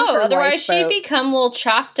 Well, no, otherwise she'd become little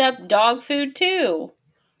chopped up dog food too.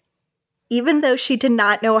 Even though she did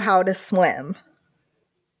not know how to swim.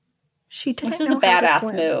 This is a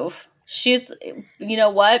badass move. She's, you know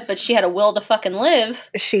what? But she had a will to fucking live.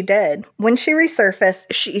 She did. When she resurfaced,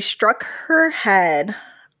 she struck her head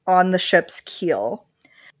on the ship's keel.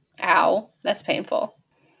 Ow, that's painful.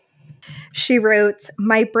 She wrote,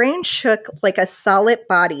 "My brain shook like a solid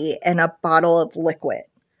body in a bottle of liquid."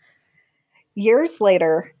 Years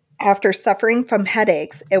later, after suffering from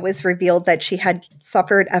headaches, it was revealed that she had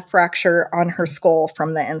suffered a fracture on her skull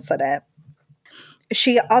from the incident.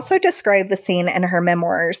 She also described the scene in her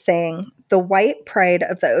memoirs, saying, "The white pride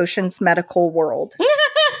of the ocean's medical world."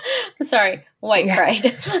 Sorry, white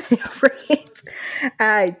pride.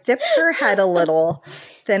 Right. Dipped her head a little,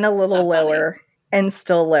 then a little lower, and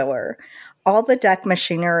still lower. All the deck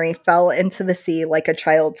machinery fell into the sea like a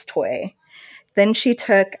child's toy. Then she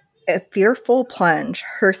took a fearful plunge,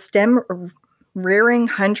 her stem rearing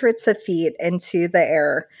hundreds of feet into the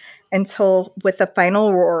air, until, with a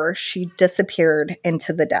final roar, she disappeared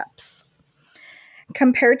into the depths.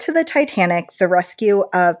 Compared to the Titanic, the rescue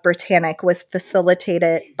of Britannic was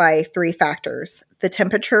facilitated by 3 factors. The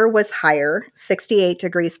temperature was higher, 68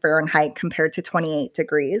 degrees Fahrenheit compared to 28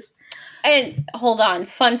 degrees. And hold on,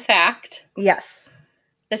 fun fact. Yes.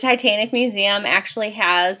 The Titanic Museum actually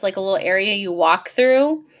has like a little area you walk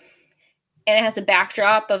through, and it has a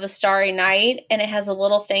backdrop of a starry night, and it has a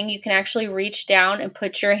little thing you can actually reach down and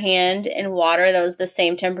put your hand in water that was the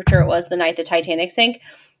same temperature it was the night the Titanic sank.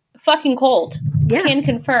 Fucking cold. Yeah. Can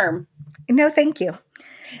confirm. No, thank you.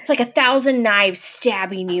 It's like 1,000 knives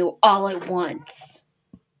stabbing you all at once.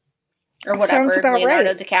 Or whatever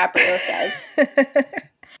Leonardo DiCaprio says.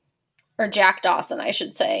 Or Jack Dawson, I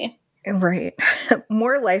should say. Right.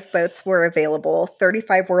 More lifeboats were available.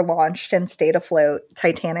 35 were launched and stayed afloat.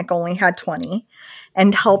 Titanic only had 20.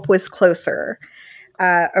 And help was closer.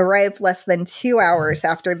 Arrived less than 2 hours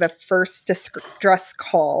after the first distress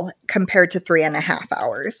call, compared to 3.5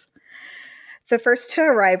 hours. The first to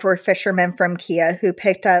arrive were fishermen from Kia, who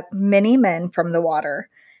picked up many men from the water.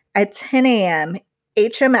 At 10 a.m.,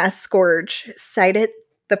 HMS Scourge sighted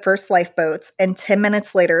the first lifeboats, and 10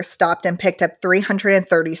 minutes later stopped and picked up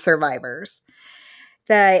 330 survivors.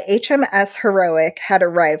 The HMS Heroic had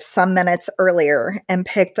arrived some minutes earlier and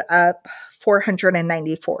picked up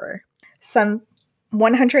 494. Some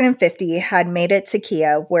 150 had made it to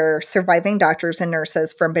Kia, where surviving doctors and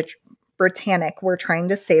nurses from Britannic were trying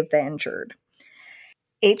to save the injured.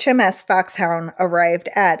 HMS Foxhound arrived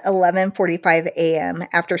at 11:45 a.m.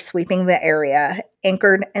 after sweeping the area,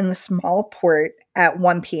 anchored in the small port at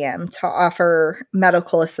 1 p.m. to offer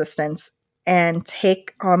medical assistance and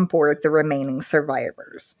take on board the remaining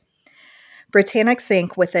survivors. Britannic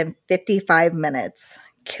sank within 55 minutes,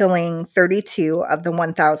 killing 32 of the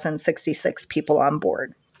 1,066 people on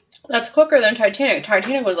board. That's quicker than Titanic.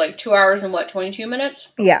 Titanic was like 2 hours and 22 minutes?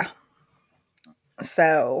 Yeah.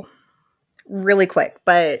 So, really quick,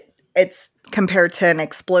 but it's compared to an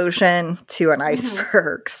explosion to an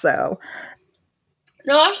iceberg, so.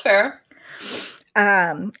 No, that's fair.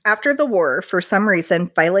 After the war, for some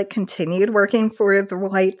reason, Violet continued working for the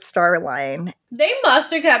White Star Line. They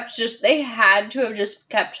must have they had to have just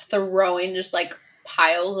kept throwing just like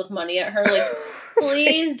piles of money at her. Like,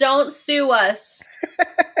 please don't sue us.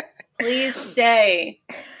 Please stay.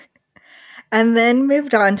 And then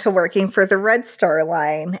moved on to working for the Red Star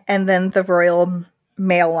Line and then the Royal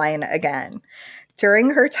Mail Line again. During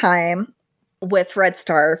her time with Red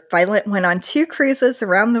Star, Violet went on 2 cruises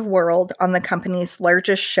around the world on the company's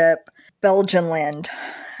largest ship, Belgianland.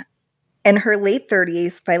 In her late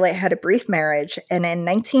 30s, Violet had a brief marriage, and in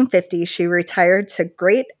 1950, she retired to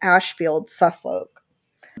Great Ashfield, Suffolk.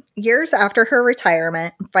 Years after her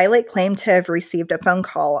retirement, Violet claimed to have received a phone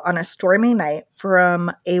call on a stormy night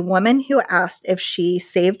from a woman who asked if she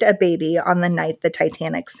saved a baby on the night the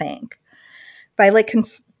Titanic sank. Violet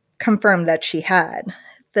confirmed that she had.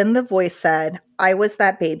 Then the voice said, "I was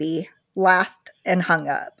that baby," laughed, and hung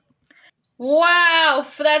up. Wow,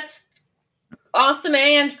 that's awesome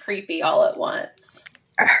and creepy all at once.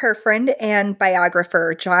 Her friend and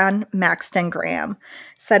biographer, John Maxton Graham,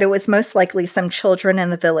 said it was most likely some children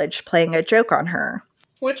in the village playing a joke on her.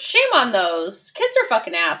 Which, shame on those. Kids are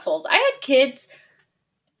fucking assholes. I had kids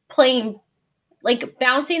playing, like,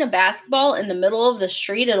 bouncing a basketball in the middle of the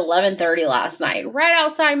street at 11:30 last night, right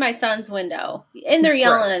outside my son's window. And they're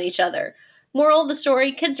yelling at each other. Moral of the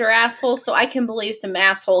story, kids are assholes, so I can believe some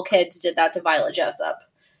asshole kids did that to Violet Jessop.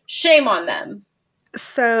 Shame on them.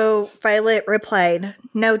 So Violet replied,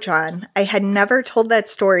 "No, John, I had never told that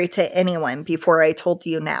story to anyone before I told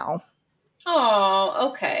you now."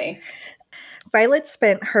 Oh, okay. Violet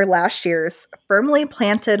spent her last years firmly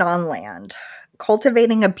planted on land,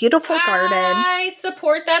 cultivating a beautiful garden. I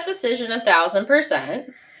support that decision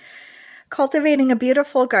 1,000%. Cultivating a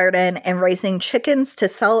beautiful garden and raising chickens to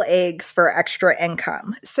sell eggs for extra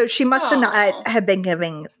income. So she must have not have been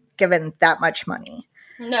given that much money.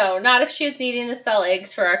 No, not if she was needing to sell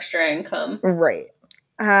eggs for extra income. Right.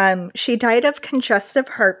 She died of congestive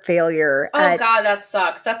heart failure. Oh, God, that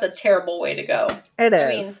sucks. That's a terrible way to go. It is. I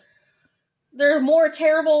mean, there are more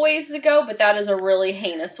terrible ways to go, but that is a really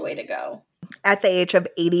heinous way to go. At the age of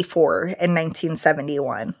 84 in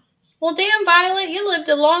 1971. Well, damn, Violet, you lived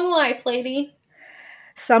a long life, lady.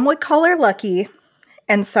 Some would call her lucky,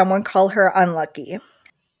 and some would call her unlucky.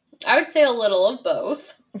 I would say a little of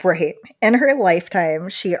both. Right. In her lifetime,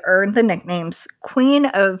 she earned the nicknames Queen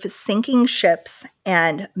of Sinking Ships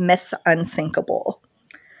and Miss Unsinkable.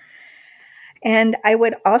 And I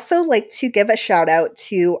would also like to give a shout out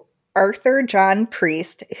to Arthur John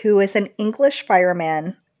Priest, who is an English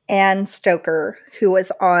fireman and stoker who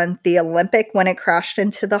was on the Olympic when it crashed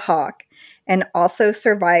into the Hawk and also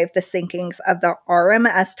survived the sinkings of the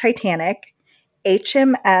RMS Titanic,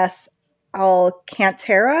 HMS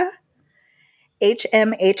Alcantara,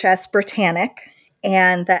 HMHS Britannic,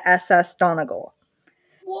 and the SS Donegal.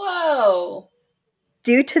 Whoa!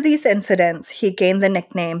 Due to these incidents, he gained the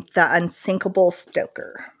nickname the Unsinkable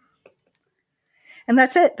Stoker. And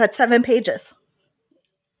that's it. That's 7 pages.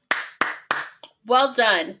 Well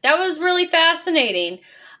done. That was really fascinating.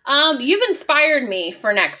 You've inspired me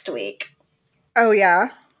for next week. Oh, yeah?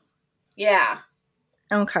 Yeah.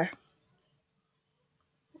 Okay.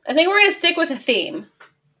 I think we're going to stick with a theme.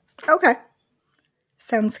 Okay.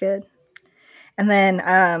 Sounds good. And then,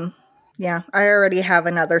 yeah, I already have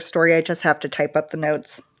another story. I just have to type up the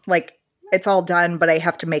notes. Like, it's all done, but I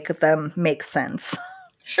have to make them make sense.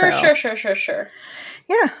 Sure.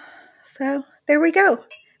 Yeah. So, there we go.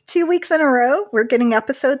 2 weeks in a row, we're getting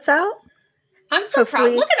episodes out. I'm so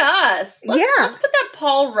proud. Look at us. Let's put that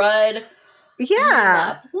Paul Rudd.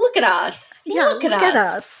 Yeah. Look at us. Yeah, look at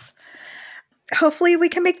us. Hopefully we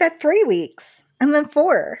can make that 3 weeks and then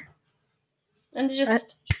 4. And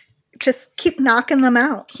just keep knocking them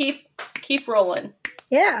out. Keep rolling.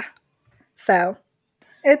 Yeah. So,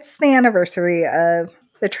 it's the anniversary of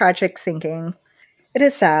the tragic sinking. It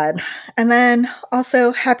is sad. And then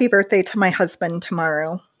also happy birthday to my husband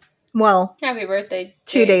tomorrow. Well, happy birthday.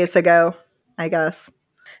 2 days ago, I guess,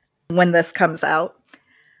 when this comes out.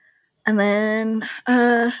 And then,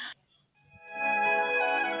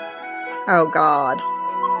 oh God.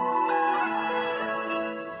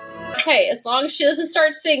 Hey, as long as she doesn't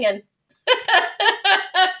start singing.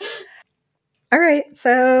 All right,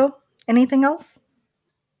 so anything else?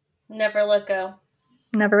 Never let go.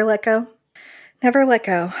 Never let go? Never let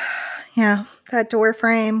go. Yeah, that door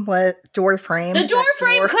frame, door frame? The door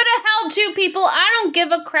frame could have held 2 people. I don't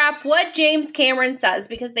give a crap what James Cameron says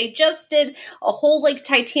because they just did a whole like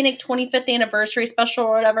Titanic 25th anniversary special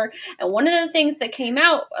or whatever. And one of the things that came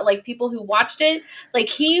out, like people who watched it, like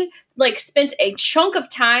he like spent a chunk of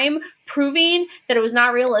time proving that it was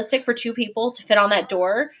not realistic for 2 people to fit on that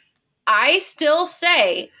door. I still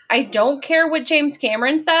say, I don't care what James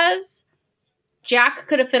Cameron says. Jack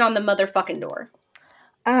could have fit on the motherfucking door.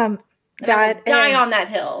 Die on that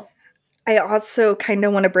hill. I also kind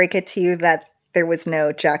of want to break it to you that there was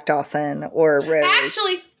no Jack Dawson or Rose.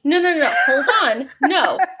 Actually, no. Hold on.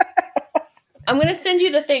 No. I'm going to send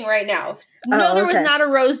you the thing right now. No, there was not a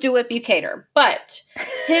Rose DeWitt Bukater, but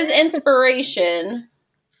his inspiration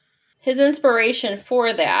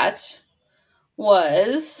for that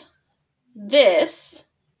was this.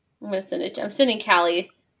 I'm sending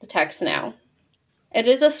Callie the text now. It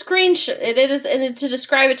is a screenshot. It is, and to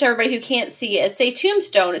describe it to everybody who can't see it, it's a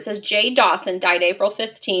tombstone. It says J. Dawson died April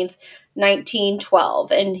 15th, 1912.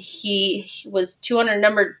 And he was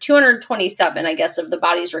number 227, I guess, of the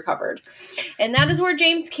bodies recovered. And that is where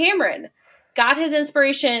James Cameron got his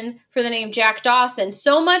inspiration for the name Jack Dawson.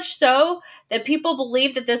 So much so that people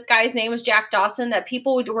believed that this guy's name was Jack Dawson, that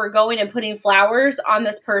people were going and putting flowers on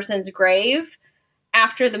this person's grave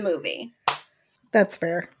after the movie. That's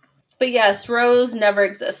fair. But yes, Rose never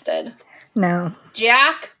existed. No.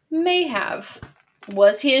 Jack may have.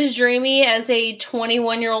 Was he as dreamy as a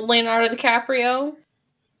 21-year-old Leonardo DiCaprio?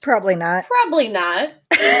 Probably not. Probably not.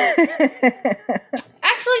 Actually,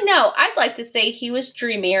 no. I'd like to say he was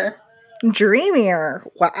dreamier. Dreamier.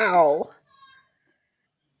 Wow.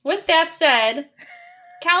 with that said,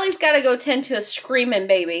 Callie's got to go tend to a screaming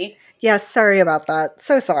baby. Yes, sorry about that.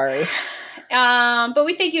 So sorry. But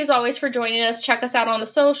we thank you as always for joining us. Check us out on the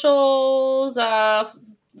socials.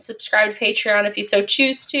 Subscribe to Patreon if you so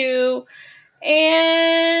choose to.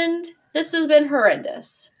 And this has been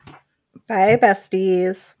horrendous. Bye,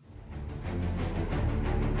 besties.